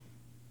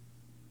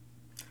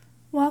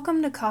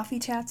Welcome to Coffee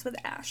Chats with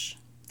Ash.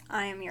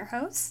 I am your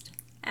host,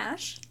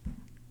 Ash.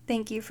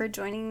 Thank you for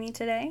joining me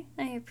today.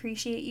 I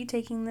appreciate you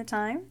taking the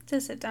time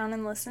to sit down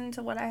and listen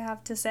to what I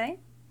have to say.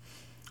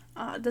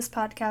 This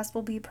podcast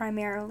will be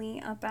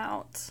primarily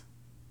about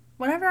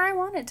whatever I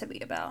want it to be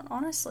about.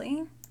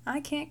 Honestly, I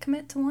can't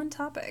commit to one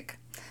topic.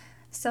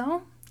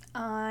 So,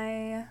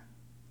 I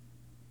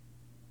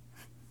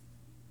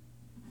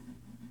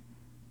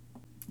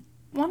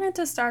wanted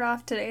to start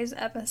off today's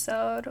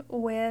episode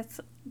with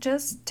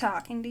just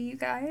talking to you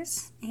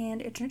guys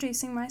and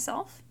introducing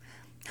myself.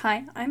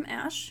 Hi, I'm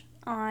Ash.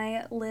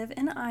 I live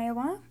in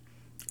Iowa,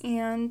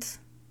 and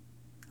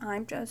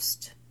I'm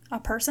just a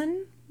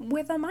person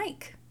with a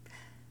mic,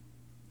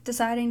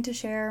 deciding to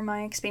share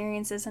my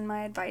experiences and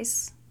my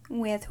advice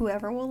with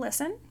whoever will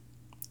listen.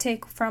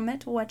 Take from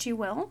it what you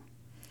will.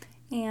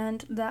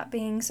 And that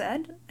being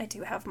said, I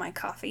do have my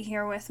coffee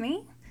here with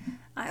me.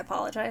 I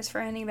apologize for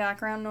any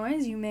background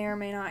noise you may or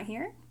may not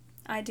hear.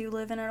 I do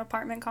live in an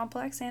apartment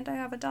complex and I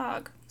have a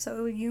dog,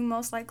 so you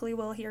most likely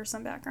will hear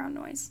some background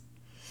noise.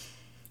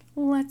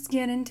 Let's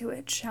get into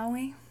it, shall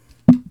we?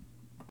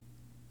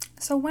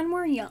 So when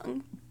we're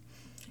young,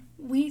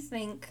 we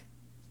think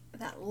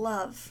that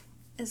love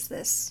is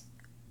this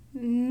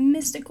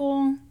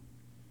mystical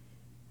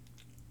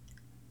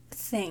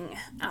thing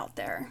out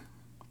there.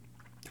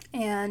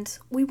 And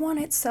we want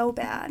it so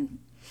bad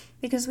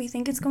because we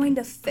think it's going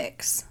to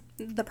fix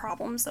the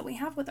problems that we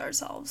have with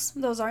ourselves.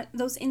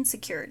 Those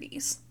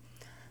insecurities.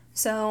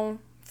 So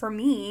for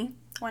me,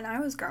 when I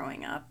was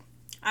growing up,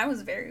 I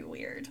was very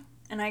weird,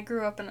 and I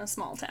grew up in a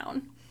small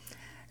town.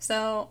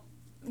 So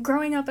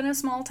growing up in a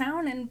small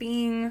town and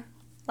being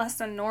less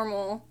than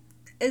normal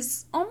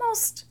is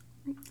almost,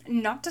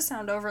 not to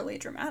sound overly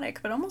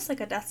dramatic, but almost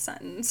like a death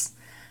sentence,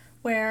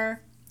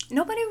 where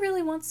nobody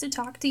really wants to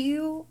talk to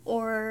you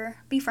or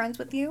be friends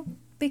with you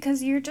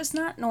because you're just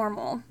not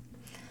normal.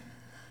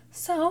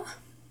 So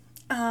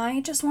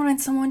I just wanted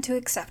someone to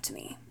accept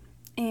me,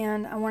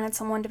 and I wanted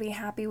someone to be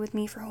happy with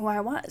me for who I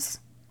was.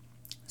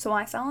 So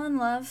I fell in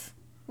love,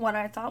 what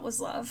I thought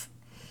was love,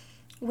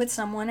 with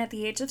someone at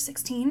the age of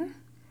 16,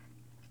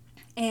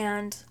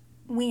 and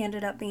we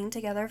ended up being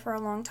together for a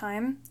long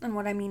time, and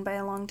what I mean by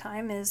a long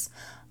time is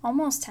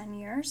almost 10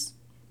 years,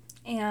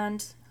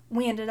 and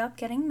we ended up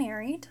getting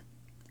married,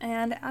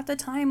 and at the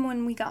time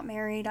when we got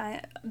married,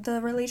 the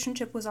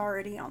relationship was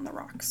already on the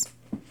rocks.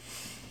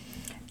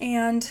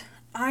 And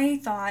I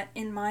thought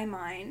in my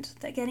mind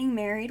that getting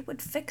married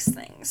would fix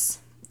things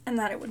and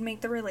that it would make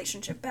the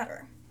relationship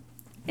better.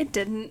 It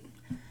didn't.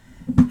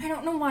 I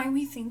don't know why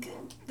we think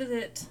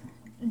that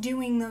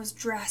doing those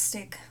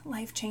drastic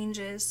life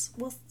changes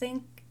we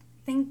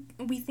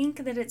think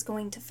that it's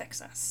going to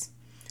fix us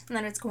and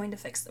that it's going to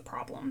fix the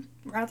problem,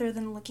 rather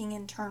than looking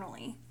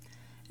internally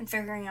and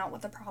figuring out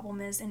what the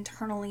problem is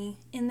internally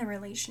in the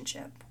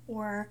relationship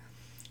or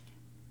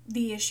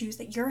the issues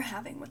that you're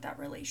having with that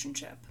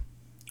relationship.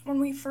 When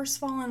we first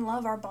fall in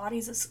love, our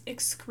bodies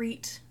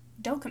excrete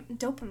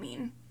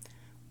dopamine.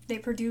 They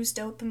produce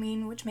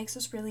dopamine, which makes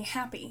us really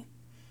happy.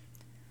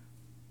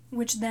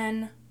 Which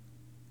then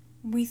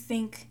we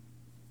think,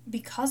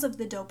 because of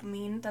the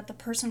dopamine, that the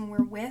person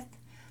we're with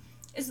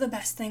is the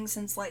best thing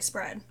since sliced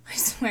bread. I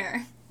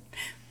swear.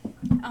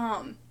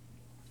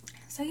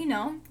 So,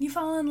 you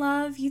fall in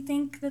love, you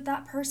think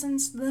that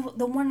person's the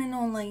one and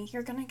only.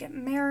 You're gonna get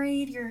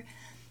married, you're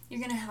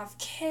gonna have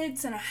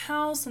kids and a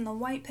house and the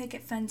white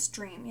picket fence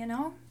dream,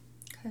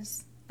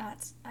 Because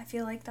I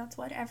feel like that's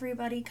what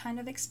everybody kind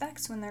of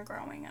expects when they're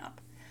growing up,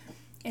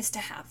 is to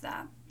have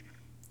that.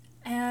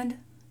 And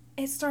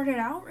it started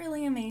out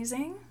really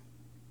amazing,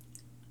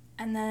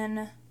 and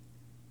then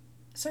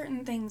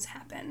certain things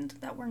happened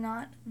that were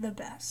not the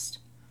best.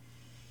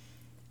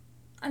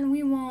 And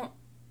we won't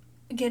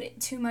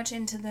get too much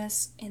into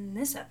this in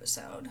this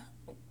episode,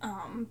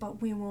 but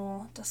we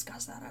will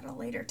discuss that at a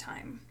later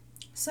time.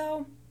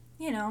 So,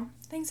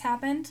 things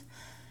happened.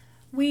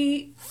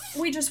 We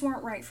just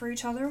weren't right for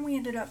each other. We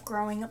ended up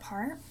growing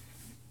apart.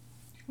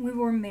 We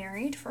were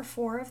married for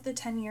 4 of the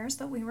 10 years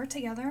that we were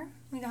together.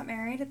 We got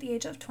married at the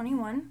age of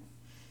 21.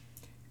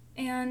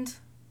 And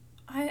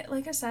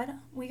like I said,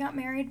 we got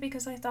married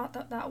because I thought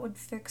that would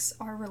fix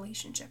our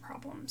relationship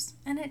problems.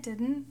 And it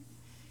didn't.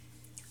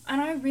 And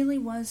I really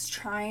was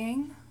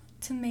trying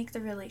to make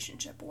the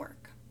relationship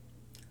work.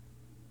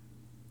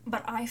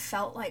 But I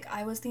felt like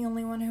I was the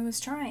only one who was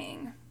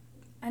trying.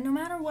 And no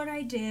matter what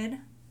I did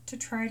to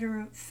try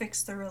to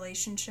fix the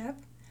relationship,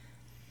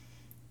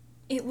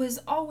 it was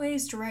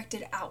always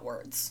directed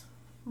outwards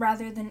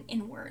rather than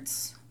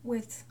inwards,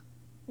 with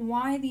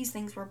why these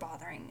things were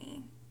bothering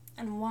me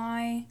and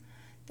why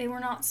they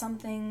were not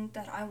something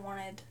that I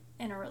wanted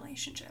in a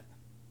relationship.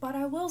 But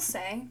I will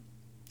say,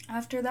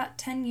 after that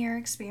 10-year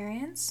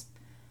experience,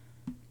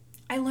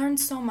 I learned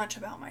so much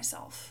about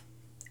myself.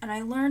 And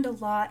I learned a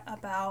lot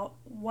about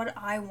what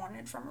I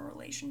wanted from a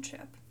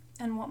relationship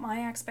and what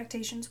my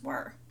expectations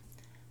were.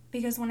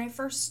 Because when I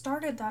first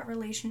started that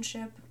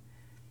relationship,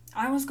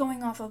 I was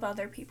going off of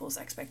other people's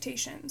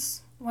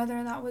expectations,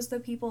 whether that was the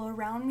people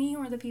around me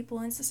or the people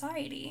in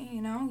society.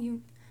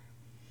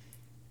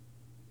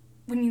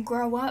 when you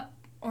grow up,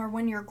 or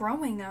when you're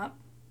growing up,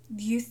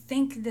 you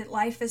think that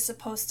life is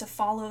supposed to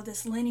follow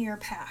this linear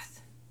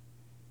path.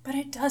 But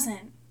it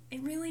doesn't.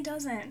 It really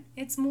doesn't.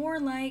 It's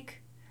more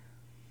like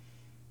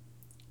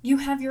you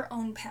have your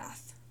own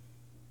path.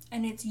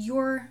 And it's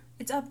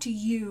up to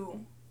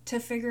you to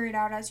figure it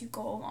out as you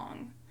go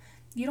along.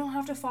 You don't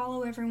have to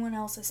follow everyone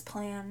else's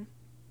plan.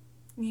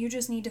 You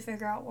just need to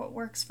figure out what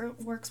works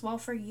well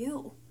for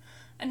you,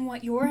 and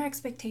what your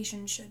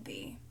expectations should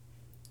be,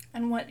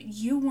 and what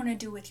you want to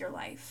do with your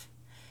life.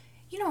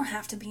 You don't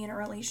have to be in a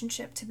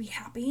relationship to be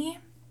happy.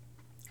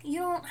 You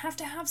don't have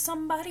to have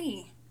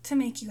somebody to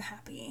make you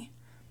happy.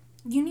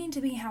 You need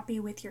to be happy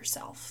with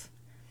yourself.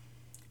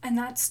 And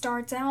that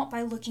starts out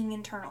by looking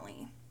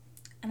internally.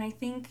 And I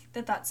think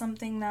that that's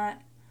something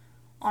that,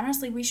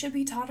 honestly, we should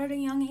be taught at a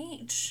young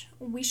age.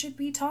 We should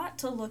be taught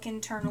to look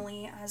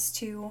internally as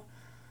to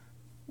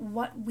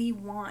what we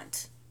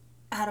want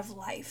out of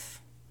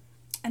life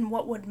and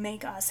what would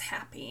make us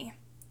happy,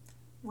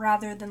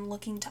 rather than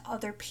looking to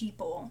other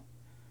people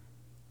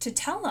to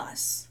tell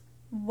us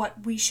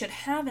what we should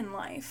have in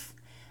life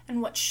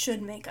and what should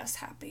make us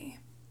happy.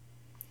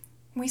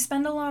 We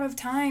spend a lot of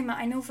time,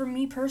 I know for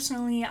me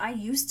personally, I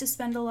used to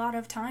spend a lot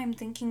of time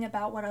thinking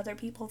about what other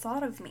people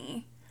thought of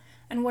me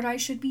and what I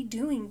should be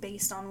doing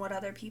based on what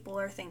other people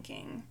are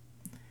thinking.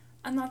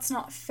 And that's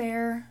not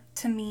fair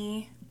to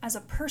me as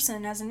a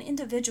person, as an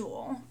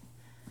individual,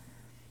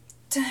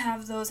 to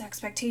have those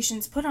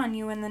expectations put on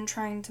you and then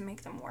trying to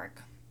make them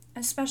work.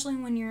 Especially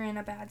when you're in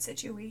a bad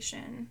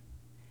situation.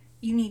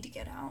 You need to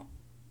get out.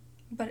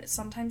 But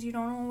sometimes you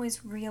don't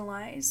always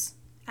realize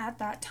at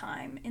that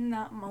time, in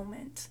that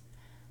moment,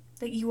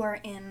 that you are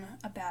in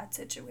a bad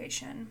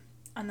situation,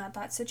 and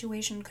that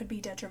situation could be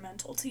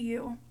detrimental to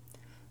you,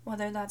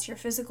 whether that's your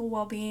physical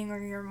well-being or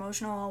your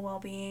emotional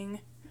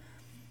well-being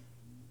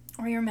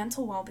or your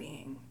mental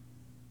well-being.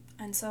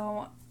 And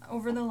so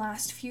over the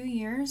last few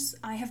years,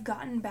 I have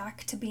gotten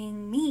back to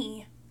being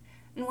me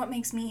and what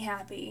makes me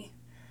happy.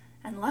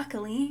 And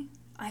luckily,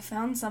 I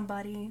found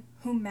somebody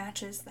who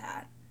matches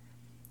that,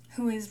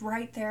 who is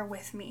right there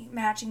with me,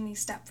 matching me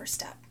step for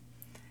step,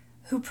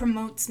 who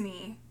promotes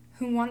me,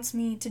 who wants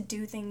me to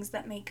do things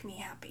that make me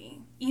happy,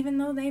 even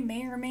though they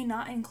may or may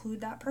not include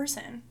that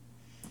person.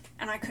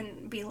 And I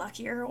couldn't be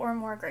luckier or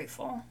more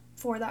grateful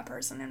for that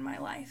person in my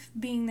life,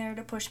 being there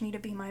to push me to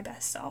be my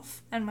best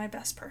self and my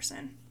best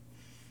person.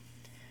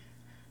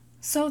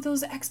 So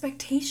those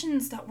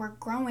expectations that we're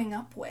growing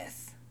up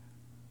with,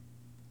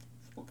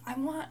 I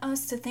want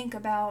us to think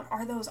about,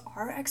 are those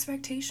our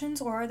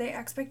expectations, or are they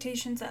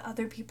expectations that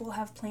other people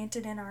have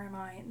planted in our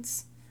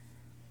minds?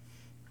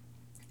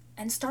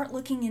 And start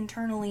looking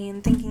internally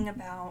and thinking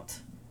about,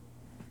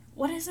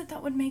 what is it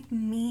that would make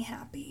me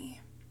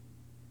happy?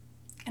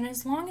 And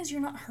as long as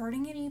you're not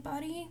hurting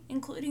anybody,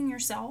 including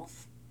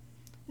yourself,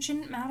 it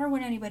shouldn't matter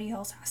what anybody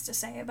else has to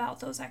say about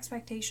those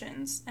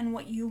expectations and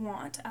what you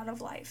want out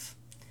of life.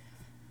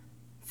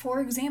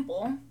 For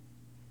example,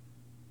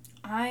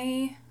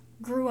 I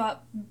grew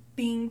up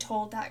being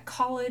told that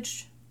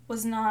college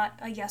was not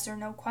a yes or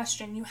no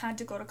question. You had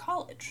to go to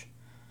college.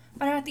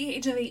 But at the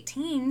age of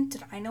 18,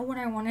 did I know what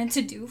I wanted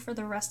to do for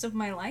the rest of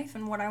my life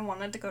and what I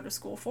wanted to go to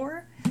school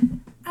for?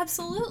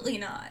 Absolutely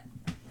not.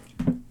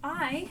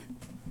 I,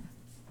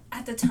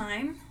 at the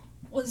time,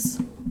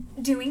 was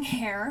doing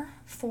hair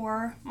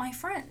for my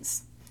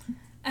friends.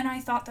 And I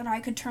thought that I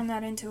could turn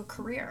that into a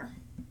career.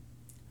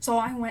 So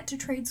I went to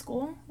trade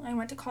school. I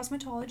went to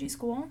cosmetology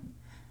school.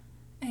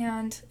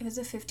 And it was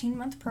a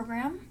 15-month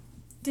program.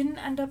 Didn't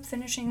end up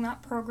finishing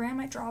that program.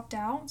 I dropped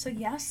out. So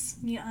yes,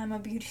 I'm a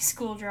beauty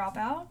school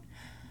dropout.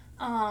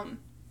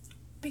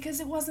 Because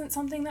it wasn't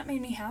something that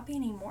made me happy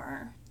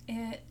anymore.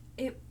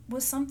 It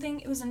was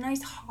a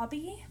nice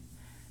hobby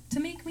to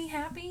make me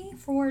happy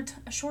for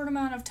a short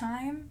amount of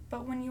time.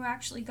 But when you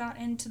actually got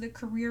into the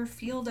career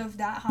field of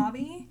that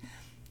hobby,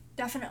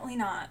 definitely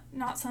not.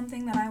 Not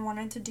something that I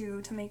wanted to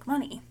do to make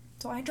money.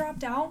 So I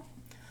dropped out.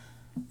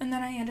 And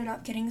then I ended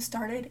up getting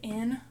started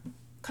in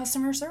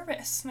customer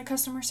service, the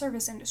customer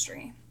service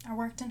industry. I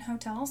worked in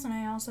hotels and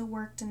I also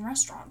worked in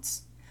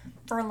restaurants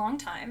for a long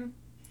time.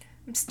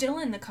 I'm still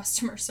in the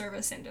customer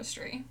service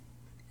industry.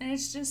 And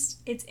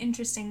it's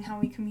interesting how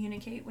we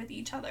communicate with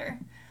each other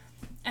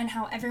and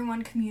how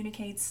everyone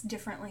communicates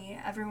differently.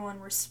 Everyone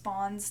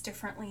responds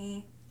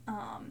differently.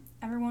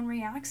 Everyone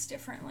reacts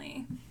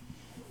differently.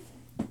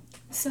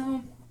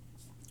 So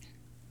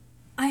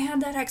I had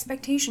that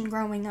expectation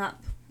growing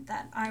up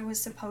that I was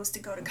supposed to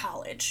go to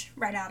college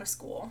right out of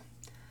school.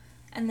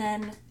 And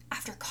then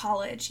after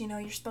college,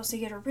 you're supposed to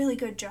get a really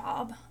good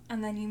job,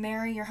 and then you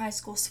marry your high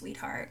school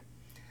sweetheart,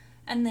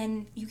 and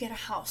then you get a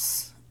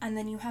house, and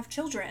then you have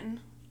children,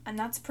 and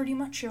that's pretty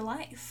much your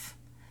life.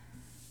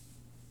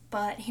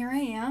 But here I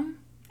am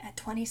at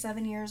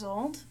 27 years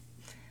old.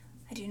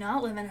 I do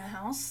not live in a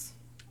house.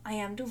 I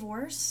am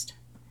divorced,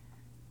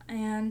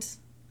 and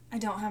I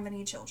don't have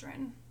any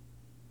children.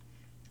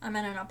 I'm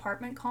in an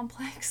apartment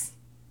complex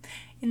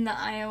in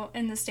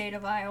the state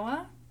of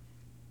Iowa,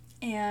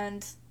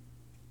 and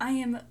I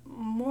am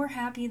more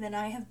happy than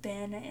I have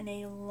been in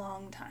a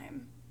long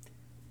time.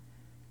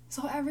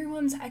 So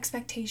everyone's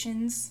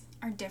expectations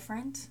are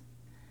different.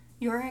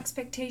 Your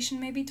expectation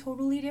may be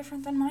totally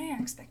different than my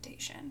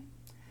expectation.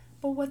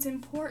 But what's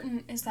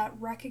important is that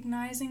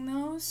recognizing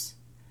those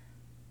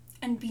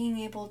and being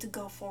able to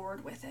go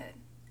forward with it.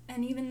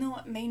 And even though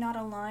it may not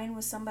align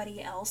with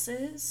somebody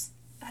else's,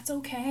 that's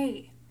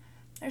okay.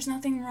 There's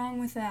nothing wrong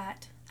with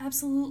that.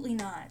 Absolutely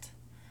not.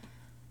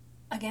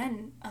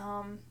 Again,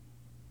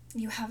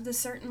 you have this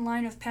certain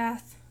line of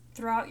path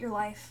throughout your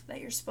life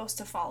that you're supposed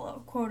to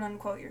follow. Quote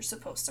unquote, you're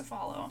supposed to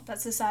follow. That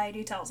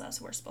society tells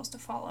us we're supposed to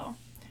follow.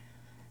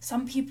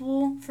 Some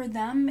people, for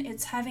them,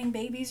 it's having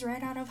babies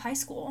right out of high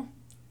school.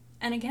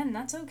 And again,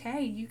 that's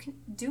okay. You can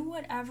do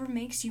whatever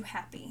makes you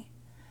happy.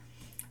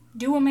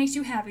 Do what makes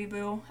you happy,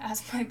 boo,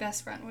 as my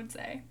best friend would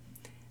say.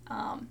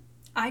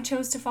 I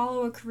chose to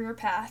follow a career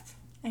path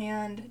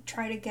and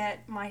try to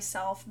get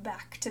myself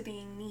back to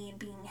being me and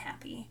being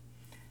happy.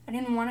 I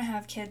didn't want to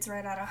have kids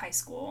right out of high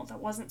school. That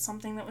wasn't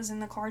something that was in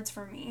the cards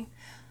for me.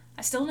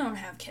 I still don't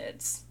have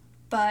kids.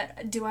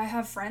 But do I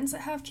have friends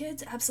that have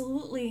kids?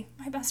 Absolutely.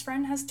 My best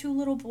friend has 2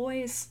 little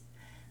boys.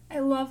 I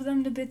love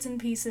them to bits and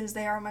pieces.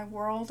 They are my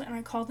world, and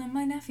I call them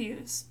my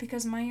nephews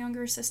because my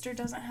younger sister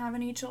doesn't have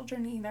any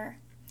children either.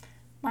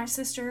 My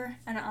sister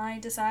and I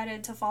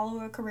decided to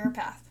follow a career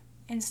path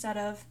instead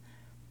of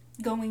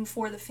going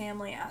for the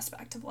family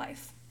aspect of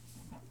life.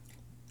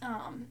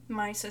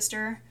 My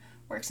sister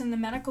works in the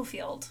medical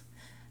field,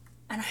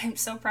 and I am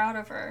so proud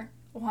of her.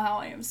 Wow,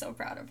 I am so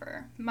proud of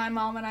her. My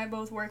mom and I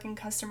both work in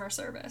customer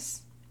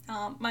service.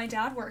 My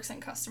dad works in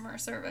customer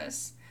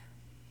service.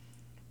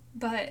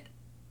 But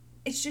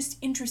it's just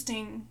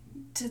interesting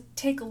to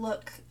take a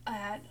look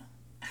at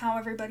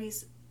how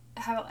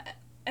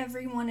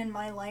everyone in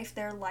my life,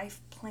 their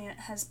life plan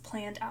has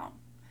planned out.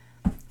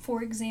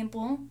 For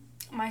example,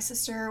 my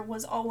sister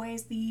was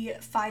always the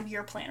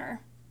 5-year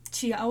planner.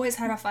 She always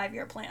had a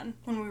 5-year plan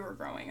when we were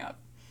growing up.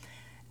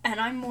 And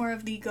I'm more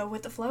of the go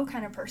with the flow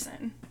kind of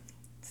person.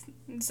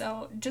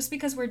 So just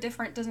because we're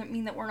different doesn't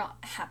mean that we're not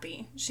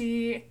happy.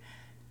 She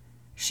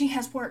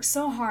has worked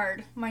so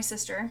hard, my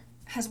sister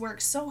has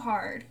worked so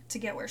hard to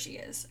get where she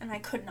is, and I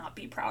could not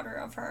be prouder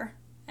of her.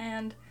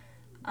 And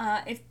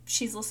if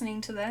she's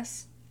listening to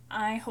this,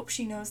 I hope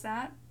she knows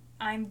that.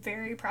 I'm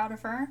very proud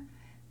of her.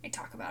 I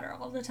talk about her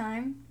all the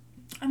time.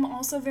 I'm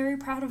also very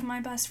proud of my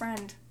best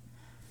friend.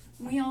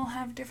 We all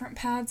have different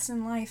paths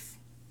in life.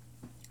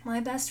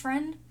 My best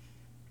friend,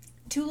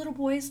 2 little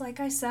boys, like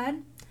I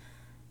said,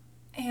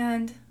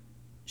 and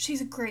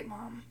she's a great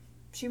mom.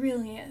 She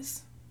really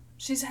is.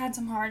 She's had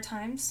some hard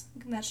times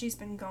that she's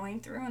been going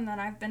through and that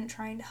I've been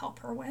trying to help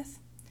her with.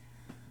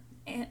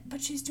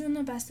 But she's doing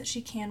the best that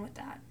she can with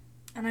that.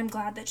 And I'm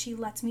glad that she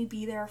lets me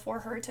be there for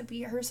her to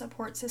be her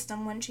support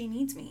system when she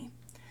needs me.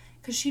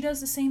 Because she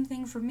does the same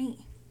thing for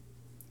me.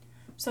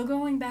 So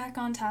going back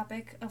on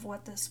topic of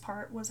what this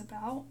part was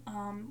about,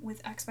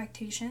 with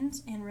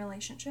expectations and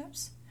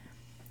relationships.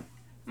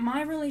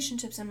 My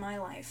relationships in my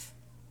life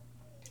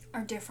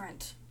are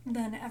different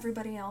than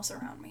everybody else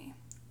around me.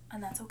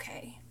 And that's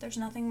okay. There's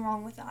nothing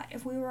wrong with that.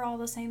 If we were all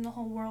the same, the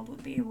whole world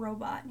would be a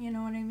robot, you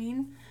know what I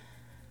mean?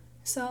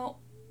 So,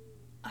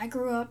 I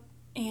grew up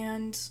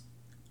and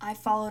I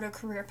followed a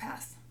career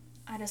path.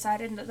 I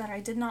decided that I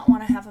did not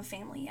want to have a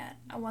family yet.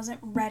 I wasn't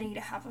ready to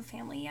have a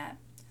family yet.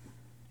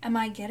 Am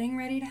I getting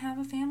ready to have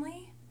a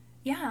family?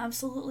 Yeah,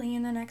 absolutely.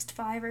 In the next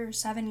 5 or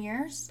 7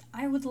 years,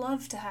 I would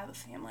love to have a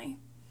family.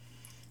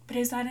 But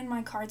is that in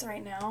my cards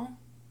right now?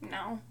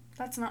 No,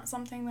 that's not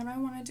something that I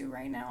want to do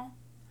right now.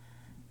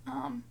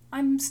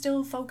 I'm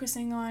still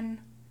focusing on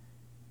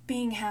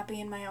being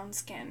happy in my own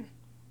skin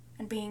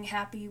and being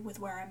happy with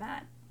where I'm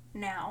at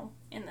now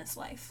in this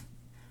life.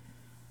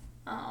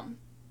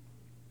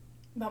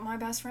 But my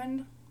best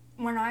friend,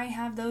 when I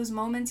have those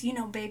moments,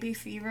 baby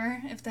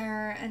fever, if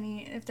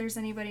there's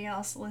anybody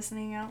else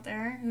listening out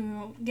there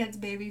who gets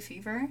baby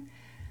fever,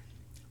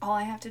 all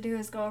I have to do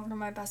is go over to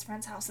my best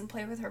friend's house and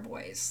play with her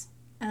boys.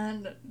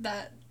 And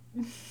that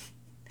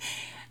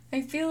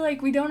I feel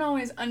like we don't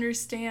always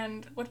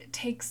understand what it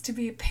takes to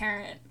be a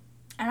parent.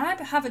 And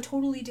I have a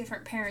totally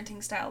different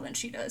parenting style than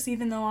she does,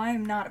 even though I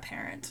am not a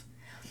parent.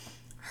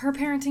 Her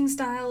parenting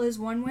style is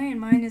one way and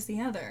mine is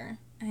the other.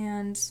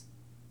 And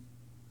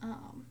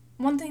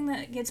one thing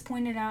that gets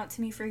pointed out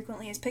to me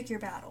frequently is pick your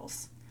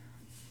battles.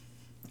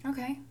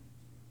 Okay,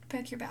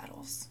 pick your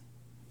battles.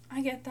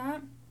 I get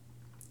that.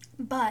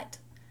 But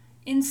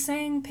in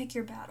saying pick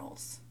your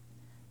battles,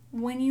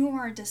 when you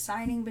are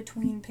deciding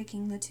between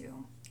picking the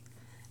two,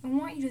 I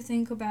want you to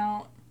think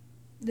about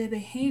the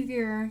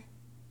behavior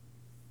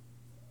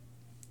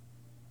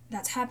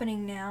that's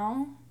happening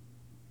now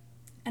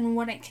and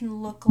what it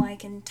can look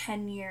like in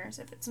 10 years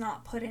if it's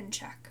not put in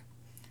check.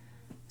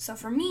 So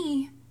for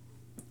me,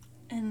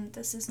 and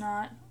this is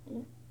not,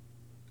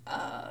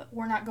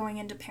 we're not going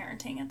into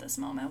parenting at this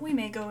moment. We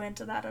may go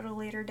into that at a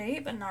later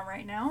date, but not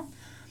right now.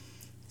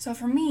 So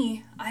for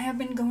me, I have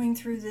been going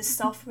through this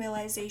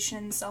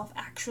self-realization,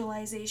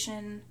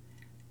 self-actualization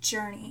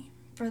journey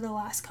for the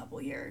last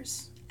couple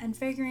years and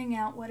figuring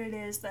out what it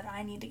is that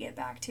I need to get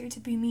back to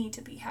be me,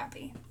 to be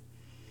happy.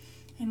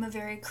 I'm a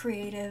very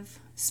creative,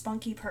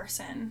 spunky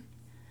person.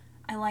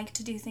 I like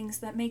to do things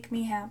that make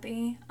me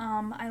happy.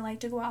 I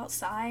like to go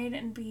outside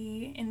and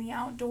be in the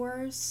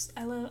outdoors.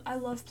 I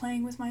love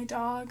playing with my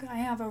dog. I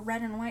have a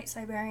red and white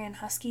Siberian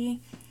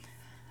Husky.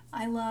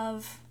 I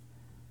love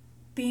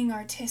being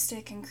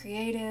artistic and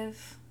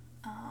creative.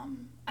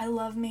 I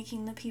love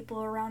making the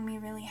people around me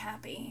really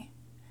happy.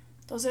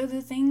 Those are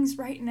the things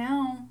right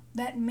now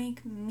that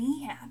make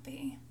me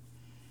happy.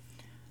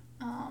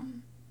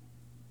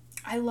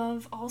 I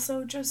love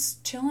also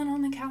just chilling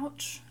on the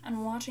couch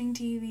and watching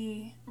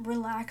TV,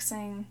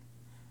 relaxing.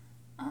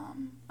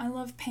 I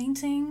love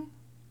painting.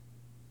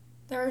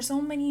 There are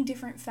so many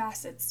different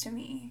facets to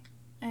me,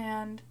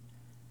 and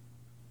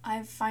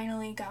I'm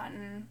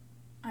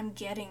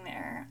getting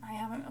there. I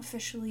haven't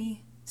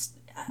officially,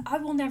 I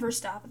will never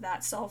stop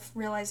that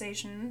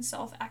self-realization,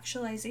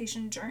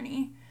 self-actualization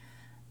journey.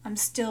 I'm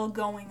still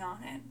going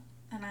on it,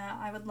 and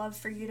I would love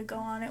for you to go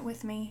on it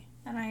with me,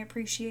 and I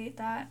appreciate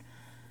that.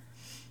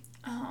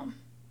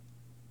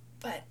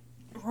 But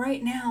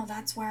right now,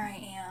 that's where I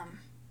am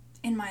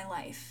in my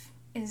life,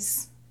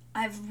 is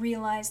I've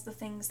realized the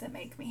things that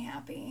make me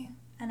happy,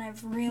 and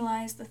I've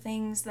realized the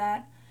things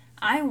that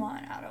I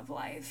want out of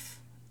life,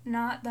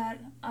 not that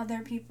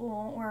other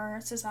people or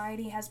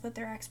society has put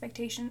their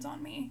expectations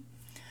on me.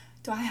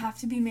 Do I have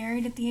to be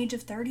married at the age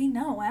of 30?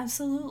 No,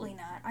 absolutely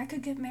not. I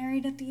could get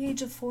married at the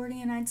age of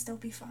 40 and I'd still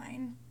be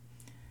fine.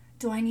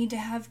 Do I need to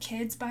have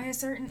kids by a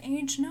certain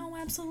age? No,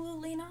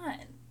 absolutely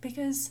not.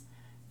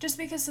 Just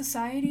because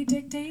society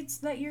dictates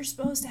that you're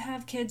supposed to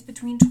have kids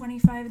between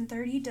 25 and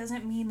 30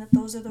 doesn't mean that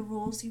those are the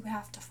rules you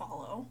have to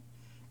follow.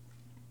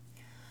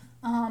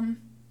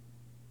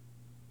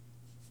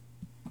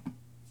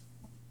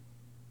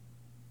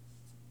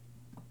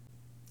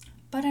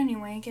 But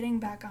anyway, getting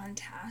back on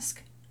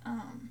task,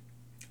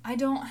 I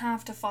don't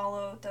have to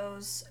follow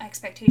those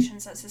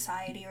expectations that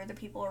society or the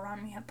people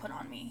around me have put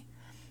on me.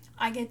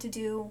 I get to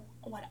do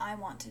what I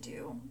want to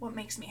do, what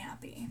makes me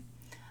happy.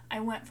 I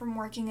went from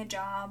working a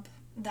job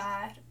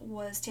that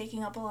was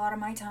taking up a lot of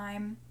my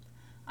time.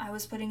 I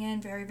was putting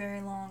in very,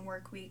 very long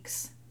work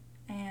weeks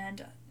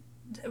and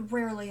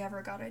rarely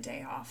ever got a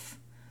day off,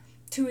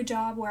 to a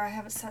job where I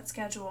have a set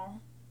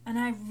schedule. And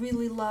I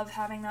really love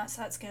having that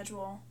set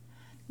schedule,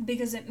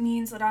 because it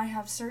means that I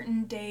have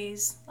certain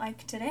days,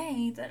 like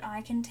today, that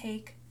I can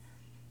take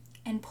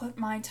and put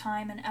my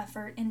time and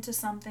effort into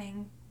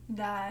something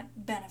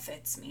that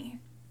benefits me,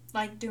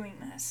 like doing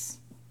this.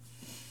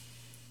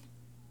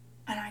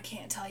 And I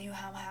can't tell you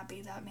how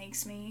happy that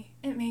makes me.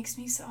 It makes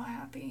me so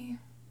happy.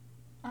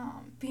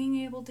 Being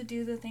able to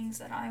do the things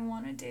that I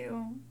want to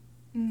do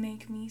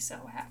make me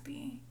so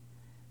happy.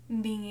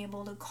 Being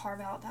able to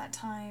carve out that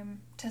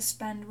time to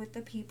spend with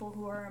the people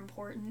who are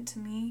important to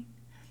me.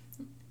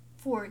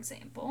 For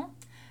example,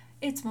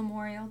 it's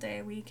Memorial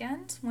Day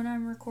weekend when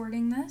I'm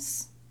recording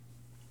this,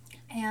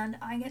 and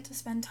I get to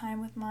spend time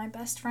with my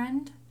best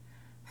friend,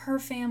 her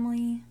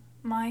family,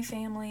 my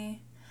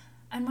family,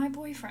 and my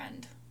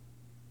boyfriend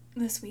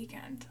this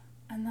weekend,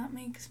 and that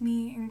makes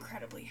me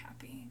incredibly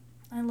happy.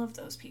 I love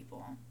those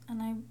people,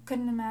 and I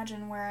couldn't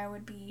imagine where I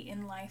would be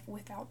in life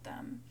without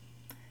them.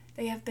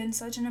 They have been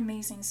such an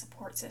amazing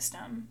support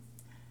system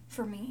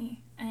for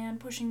me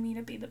and pushing me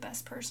to be the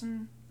best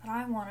person that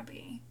I want to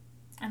be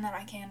and that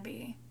I can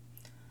be.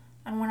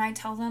 And when I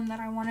tell them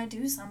that I want to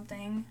do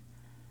something,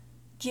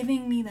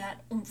 giving me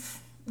that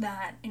oomph,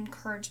 that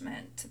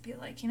encouragement to be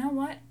like, you know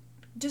what?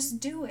 Just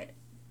do it.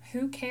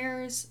 Who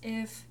cares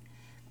if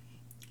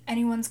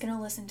anyone's going to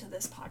listen to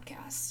this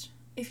podcast?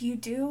 If you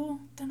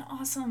do, then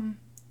awesome.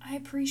 I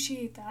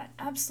appreciate that.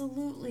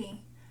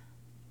 Absolutely.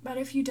 But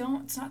if you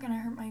don't, it's not going to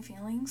hurt my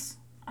feelings.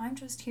 I'm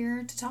just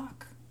here to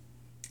talk.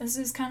 This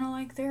is kind of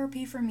like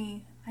therapy for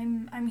me.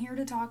 I'm here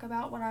to talk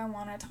about what I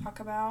want to talk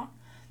about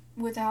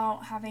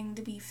without having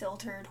to be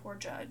filtered or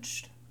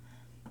judged.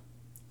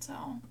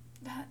 So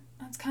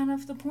that's kind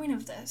of the point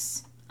of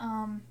this.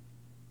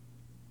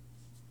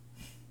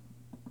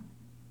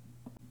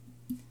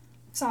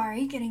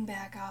 Sorry, getting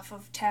back off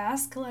of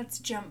task. Let's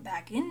jump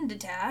back into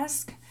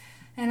task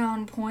and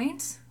on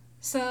point.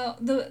 So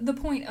the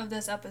point of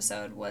this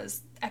episode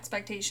was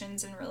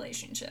expectations in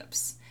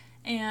relationships,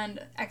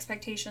 and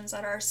expectations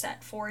that are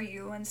set for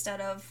you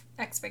instead of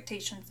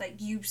expectations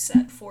that you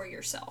set for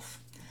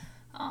yourself.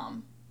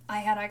 I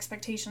had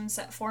expectations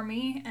set for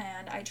me,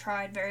 and I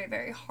tried very,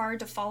 very hard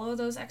to follow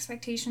those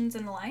expectations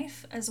in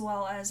life as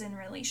well as in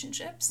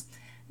relationships,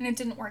 and it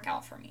didn't work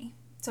out for me.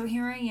 So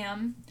here I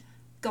am,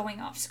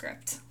 going off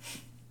script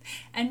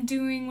and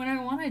doing what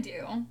I want to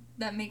do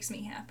that makes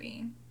me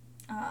happy.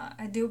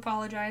 I do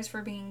apologize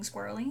for being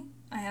squirrely.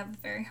 I have a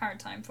very hard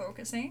time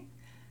focusing,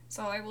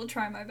 so I will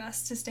try my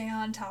best to stay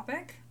on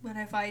topic, but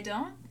if I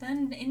don't,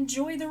 then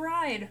enjoy the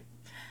ride.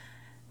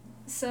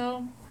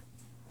 So,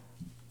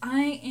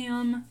 I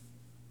am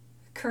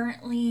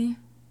currently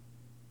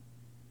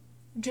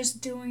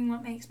just doing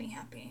what makes me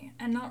happy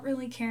and not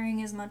really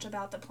caring as much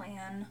about the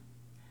plan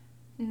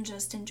and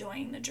just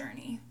enjoying the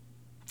journey.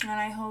 And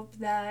I hope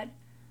that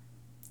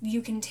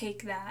you can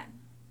take that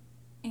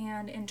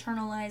and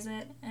internalize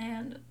it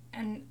and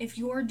And if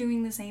you're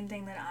doing the same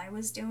thing that I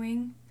was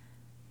doing,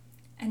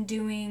 and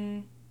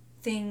doing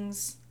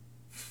things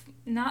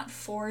not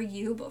for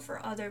you, but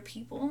for other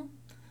people,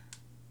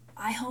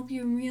 I hope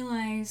you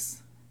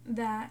realize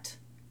that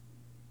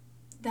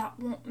that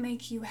won't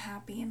make you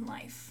happy in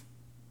life.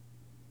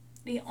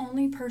 The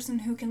only person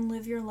who can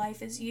live your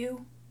life is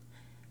you,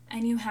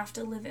 and you have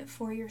to live it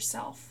for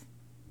yourself.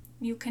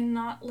 You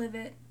cannot live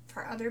it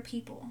for other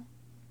people,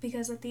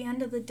 because at the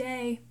end of the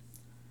day,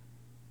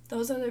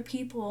 those other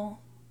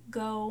people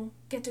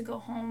get to go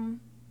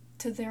home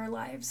to their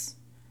lives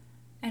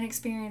and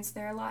experience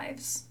their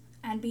lives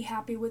and be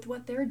happy with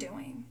what they're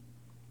doing,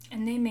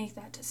 and they make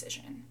that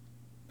decision.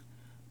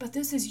 But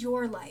this is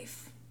your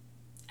life,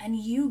 and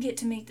you get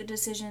to make the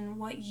decision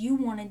what you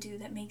want to do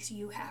that makes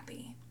you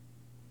happy.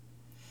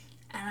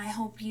 And I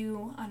hope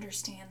you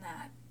understand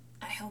that.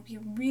 I hope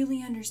you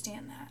really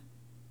understand that.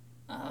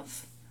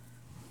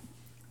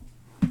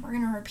 We're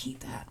going to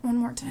repeat that one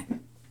more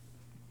time.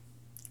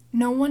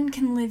 No one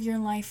can live your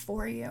life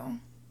for you.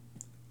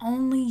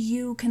 Only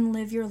you can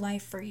live your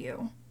life for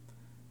you.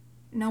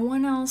 No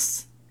one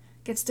else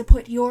gets to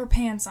put your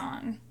pants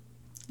on.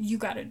 You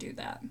got to do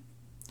that.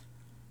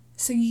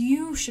 So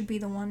you should be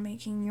the one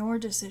making your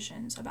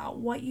decisions about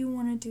what you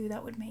want to do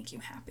that would make you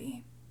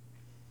happy.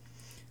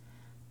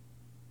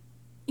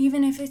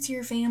 Even if it's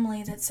your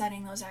family that's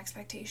setting those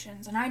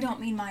expectations, and I don't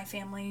mean my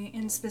family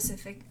in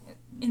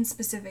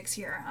specifics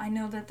here. I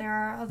know that there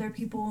are other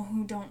people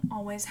who don't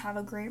always have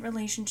a great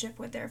relationship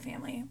with their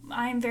family.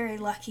 I'm very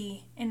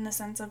lucky in the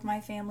sense of my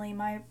family.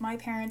 My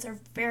parents are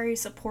very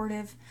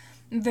supportive,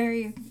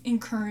 very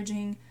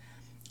encouraging,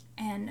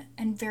 and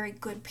very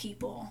good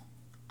people.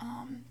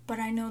 But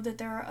I know that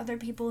there are other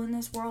people in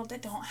this world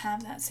that don't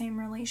have that same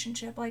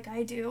relationship like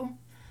I do.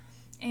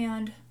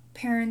 And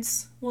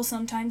parents will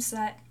sometimes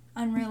set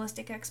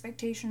unrealistic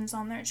expectations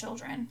on their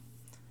children.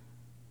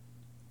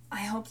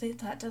 I hope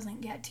that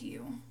doesn't get to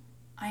you.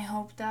 I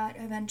hope that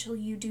eventually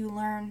you do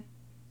learn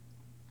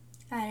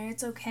that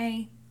it's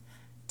okay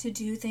to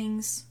do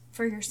things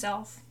for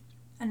yourself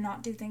and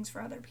not do things for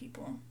other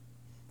people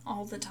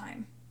all the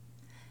time.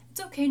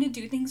 It's okay to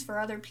do things for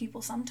other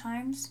people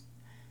sometimes,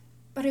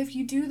 but if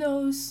you do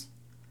those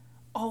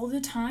all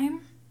the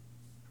time,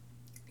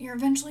 you're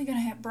eventually going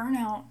to hit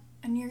burnout,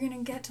 and you're going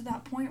to get to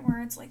that point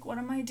where it's like, what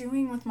am I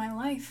doing with my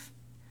life?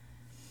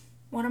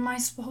 What am I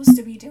supposed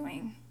to be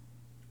doing?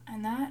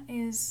 And that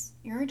is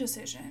your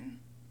decision.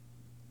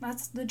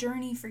 That's the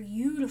journey for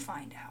you to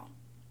find out.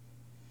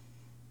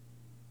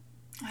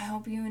 I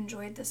hope you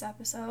enjoyed this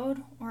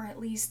episode, or at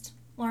least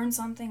learned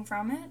something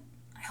from it.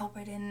 I hope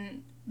I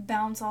didn't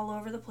bounce all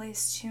over the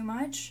place too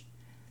much.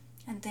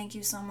 And thank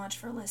you so much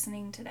for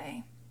listening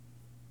today.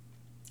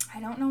 I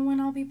don't know when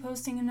I'll be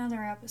posting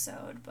another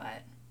episode,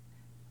 but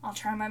I'll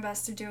try my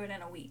best to do it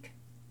in a week.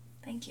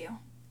 Thank you.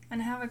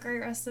 And have a great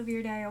rest of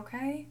your day,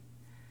 okay?